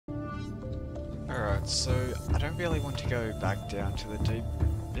Alright, so I don't really want to go back down to the deep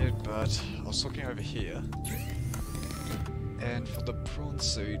bit, but I was looking over here. And for the prawn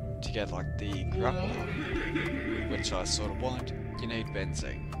suit, to get like the grapple arm, which I sort of want, you need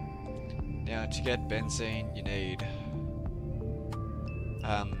benzine. Now to get benzine, you need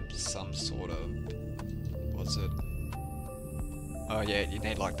some sort of, what's it? Oh yeah, you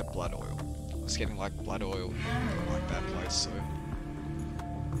need like the blood oil. I was getting like blood oil from like that place, so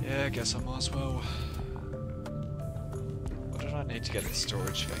yeah, I guess I might as well. What did I need to get the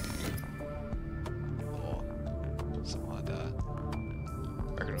storage thing? Or something like that.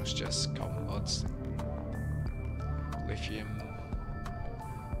 I reckon it was just common mods. Lithium.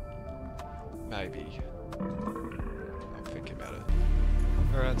 Maybe. I'll think about it.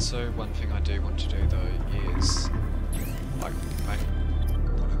 Alright, so one thing I do want to do though is like make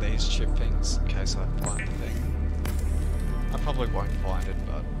one of these chip things in case I find the thing. I probably won't find it,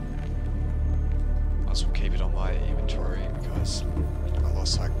 but might as well keep it on my inventory because I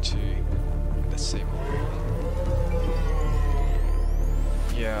lost like 2 in the sea water.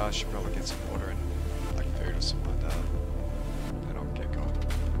 Yeah, I should probably get some water and like food or something like that. Then I'll get going.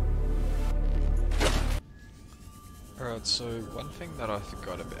 Alright, so one thing that I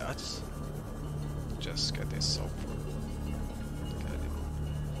forgot about, just get this sulfur. Okay.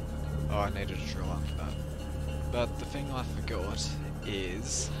 Oh, I needed a drill after that. But the thing I forgot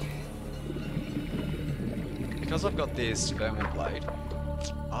is, because I've got this thermal blade,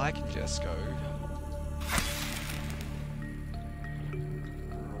 I can just go,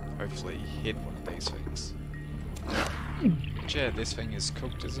 hopefully hit one of these things. But yeah, this thing is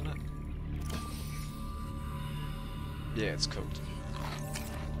cooked, isn't it? Yeah, it's cooked.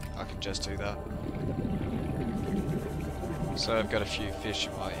 I can just do that. So I've got a few fish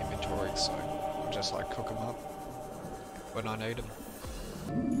in my inventory, so I'll just like cook them up when I need them.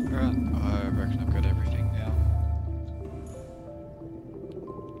 Alright, I reckon I've got everything now.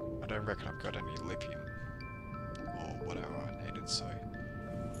 I don't reckon I've got any lithium or whatever I needed, so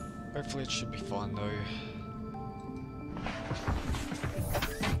hopefully it should be fine though.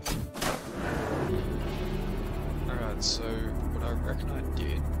 Alright, so what I reckon I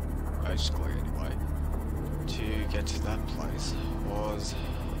did, basically anyway, to get to that place was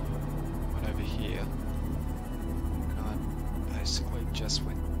went over here and I basically just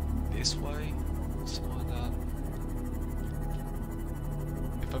went this way, something like that.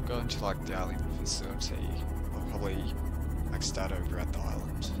 If I'm going to like the alien facility, I'll probably like start over at the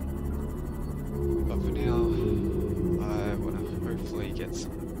island. But for now, I want to hopefully get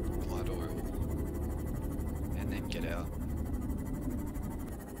some blood oil and then get out.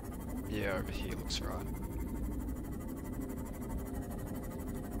 Yeah, over here looks right.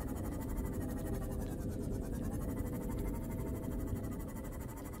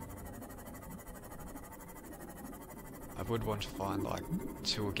 I would want to find like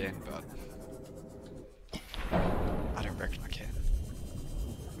 2 again, but I don't reckon I can.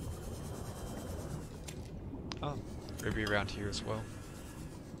 Oh, ruby around here as well.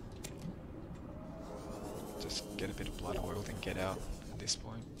 Just get a bit of blood oil, then get out at this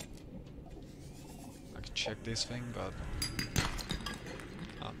point. I can check this thing, but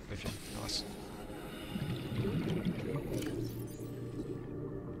oh, lithium, nice.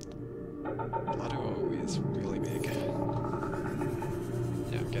 Blood oil is really big.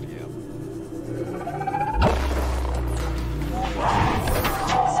 Yeah, I'm getting out.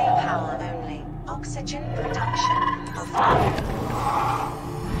 Sea power only. Oxygen production.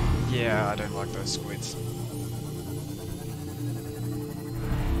 Yeah, I don't like those squids.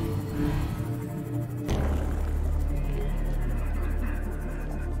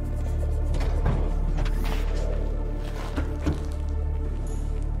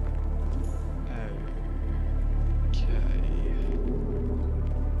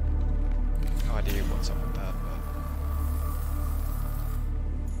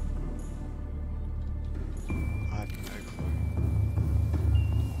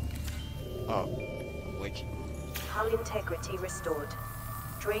 Hull integrity restored.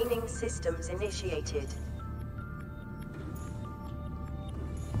 Draining systems initiated.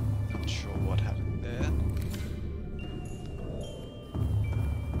 Not sure what happened there.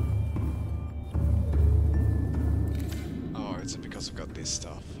 Oh, is it because I've got this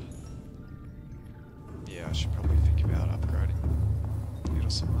stuff? Yeah, I should probably think about upgrading it or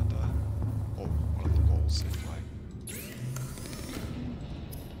something like that. Or one of the walls anyway.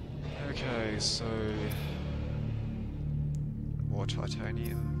 Okay, so more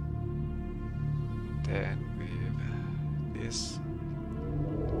titanium. Then with this,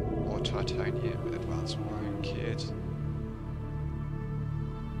 more titanium, advanced wiring kit.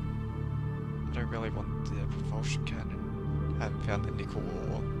 I don't really want the propulsion cannon. I haven't found the nickel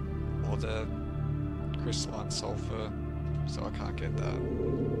ore or the crystalline sulfur, so I can't get that.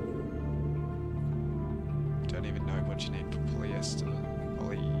 Don't even know what you need for polyester,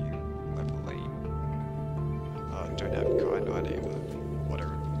 polyethylene. Don't have kyanite either,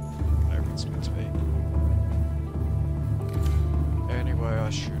 whatever it's meant to be. Anyway, I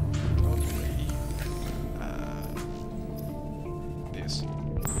should probably this.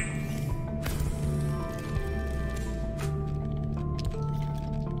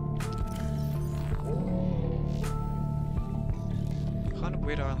 Kind of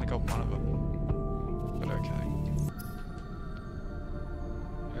weird I only got one of them, but okay.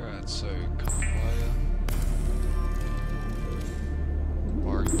 Alright, so campfire,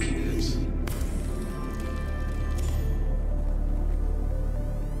 barring kit.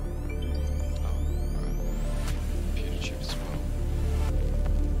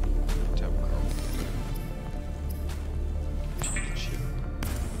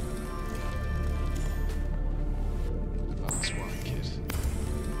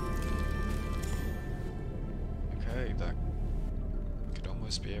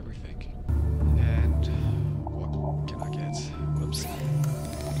 Be everything. And what can I get? Whoops.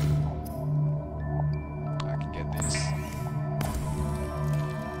 I can get this.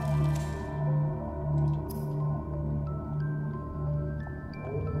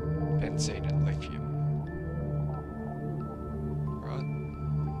 Benzine and lithium. Right.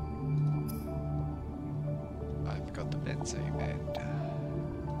 I've got the benzene and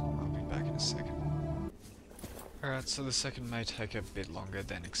I'll be back in a second. Alright, so the second may take a bit longer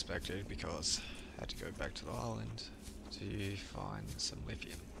than expected because I had to go back to the island to find some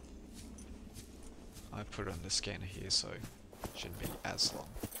lithium. I put it on the scanner here, so it shouldn't be as long.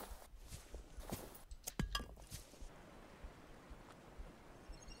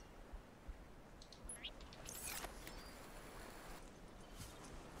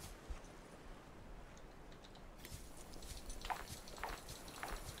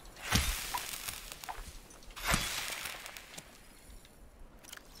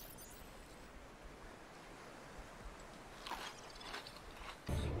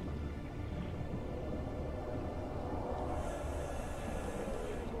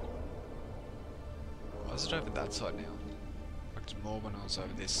 Why is it over that side now? Looked more when I was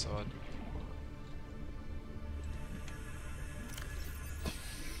over this side.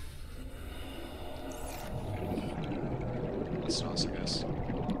 That's nice, I guess.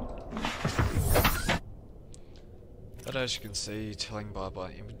 But as you can see, telling by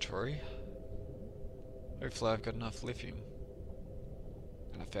inventory. Hopefully I've got enough lithium.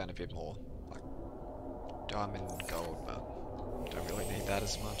 And I found a bit more, like diamond and gold, but don't really need that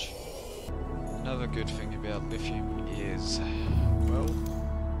as much. Another good thing about lithium is, well,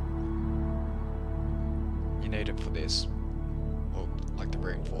 you need it for this, or like the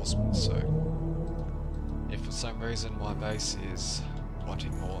reinforcements, so if for some reason my base is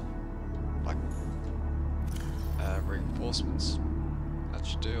wanting more, like, reinforcements, that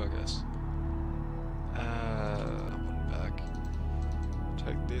should do, I guess. One back,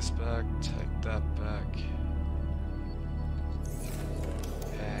 take this back, take that back,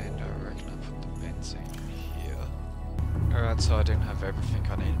 and I reckon I put the benzine here. Alright, so I didn't have everything,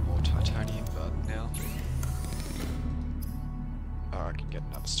 I needed more titanium, but now I can get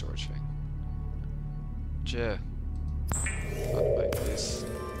another storage thing. Yeah, I'll make this.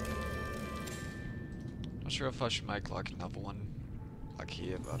 Not sure if I should make like another one like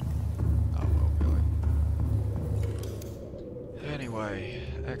here, but oh well, really. Anyway,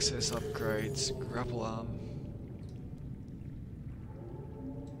 access upgrades, Grapple Arm.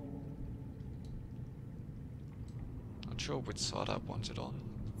 Not sure which side I want it on.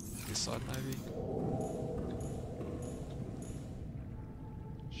 This side maybe?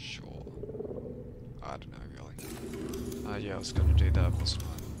 Sure. I don't know really. Yeah, I was gonna do that, wasn't I?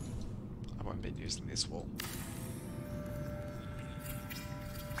 I won't be using this wall.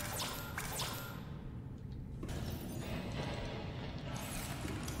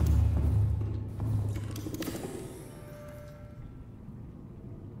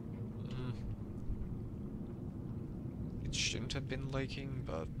 It shouldn't have been leaking,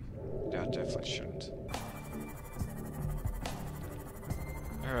 but yeah, it definitely shouldn't.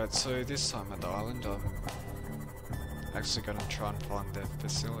 Alright, so this time at the island I'm actually gonna try and find the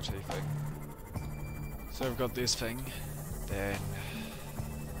facility thing. So we've got this thing, then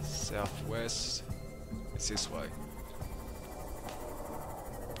southwest, it's this way.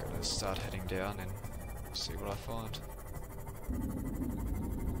 I'm gonna start heading down and see what I find.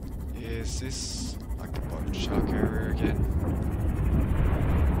 Is this like the bottom shark area again?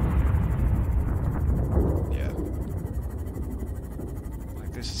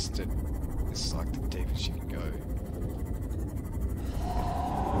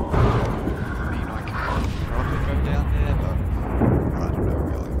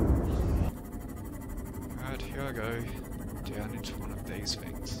 I go down into one of these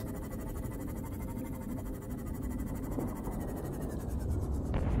things.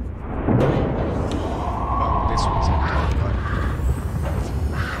 Oh, this one's empty, right?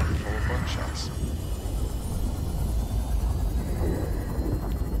 Full of bone sharks.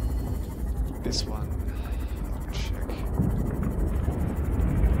 This one, I'll check.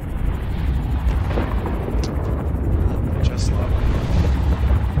 Just like.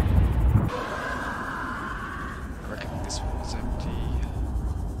 I reckon this one was empty.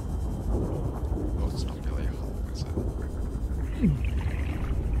 Well, it's not really a hole, is it?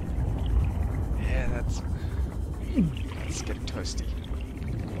 Yeah, that's getting toasty.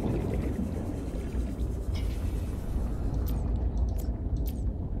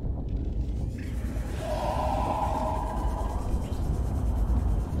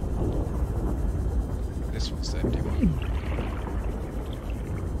 This one's the empty one.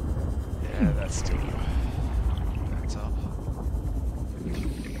 Yeah, that's still that's up.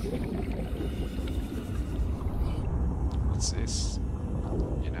 What's this?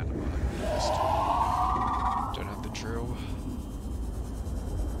 Inanimate post. Don't have the drill.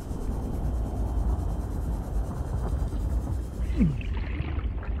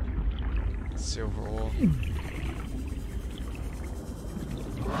 Silver ore.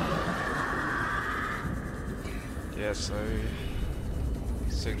 Yeah, so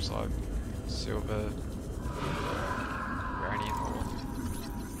seems like silver, uranium ore.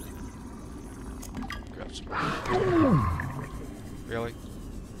 Grab some more. Really?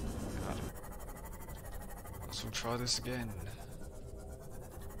 So we'll try this again.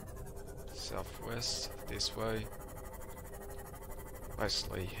 Southwest, this way.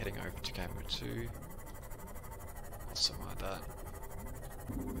 Basically heading over to Camera 2. Or something like that.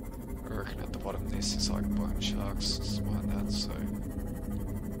 I reckon at the bottom of this is like bone sharks, something like that, so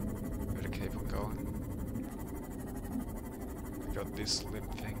better keep on going. We got this lip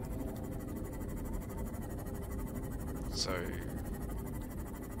thing. So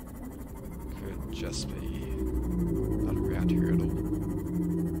could just be not around here at all.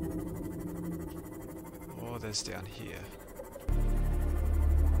 Or there's down here.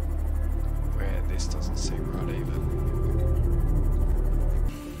 Where this doesn't seem right either.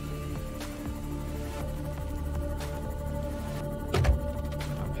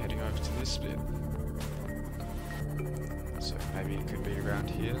 This bit. So maybe it could be around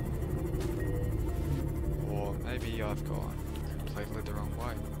here. Or maybe I've gone completely the wrong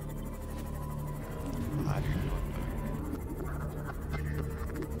way. I do not know. I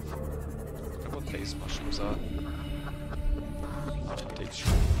wonder what these mushrooms are. Deep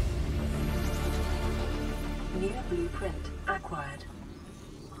shrimp. New blueprint acquired.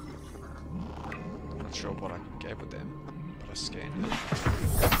 Not sure what I can get with them, but I scanned it.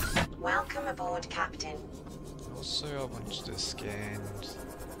 Welcome aboard, Captain. Also, I wanted to scan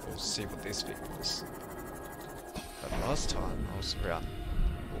or see what this thing was. But last time I was around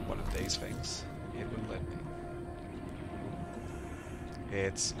one of these things, it wouldn't let me.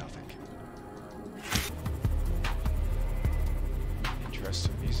 It's nothing.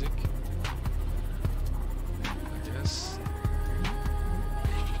 Interesting music, I guess.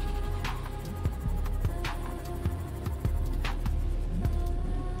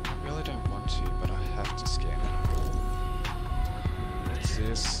 But I have to scan it. What's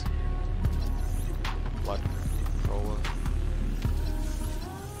this? Blood roller.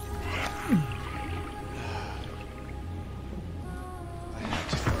 I had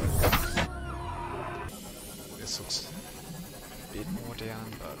to go. This looks a bit more down,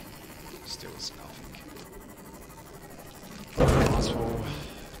 but still is nothing. What I might as well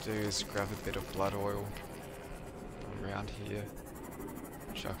do is grab a bit of blood oil from around here.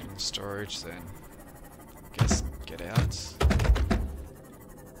 Chuck it in storage, then guess get out.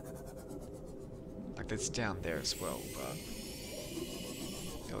 Like that's down there as well, but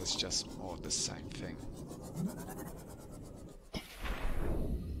it was just more of the same thing.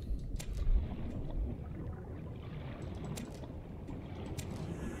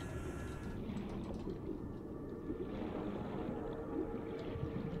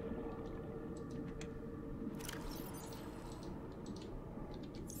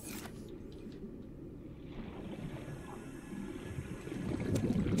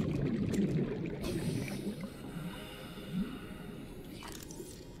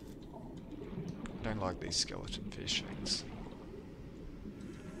 Like these skeleton fish things.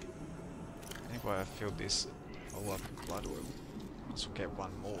 Anyway, I filled this all up with blood oil. So we'll get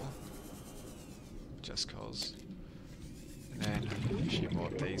one more. Just cause. And then a few more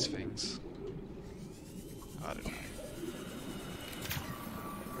of these things. I don't know.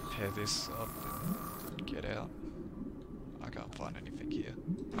 Repair this up and get out. I can't find anything here.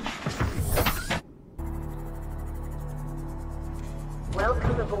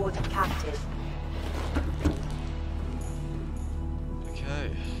 Welcome aboard, Captain.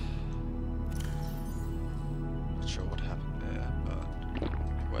 Okay. Not sure what happened there, but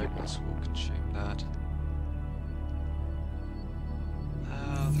anyway, we'll consume that.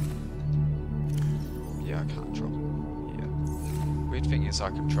 Yeah, I can't drop here. Weird thing is I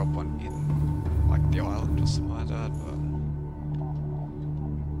can drop one in, like, the island or something like that, but...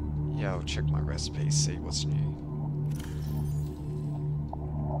 yeah, I'll check my recipes, see what's new.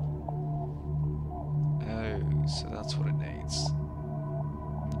 Oh, so that's what it needs.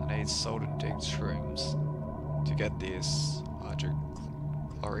 I need salt and deep shrooms to get this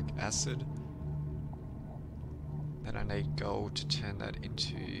hydrochloric acid. Then I need gold to turn that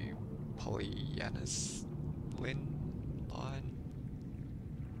into polyaniline line.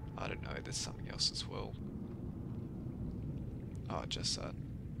 I don't know, there's something else as well. Oh, just that.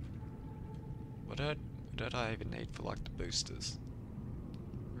 What did I even need for like the boosters?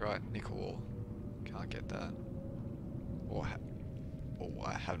 Right, nickel ore. Can't get that. Or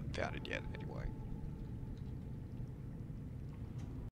I haven't found it yet anyway.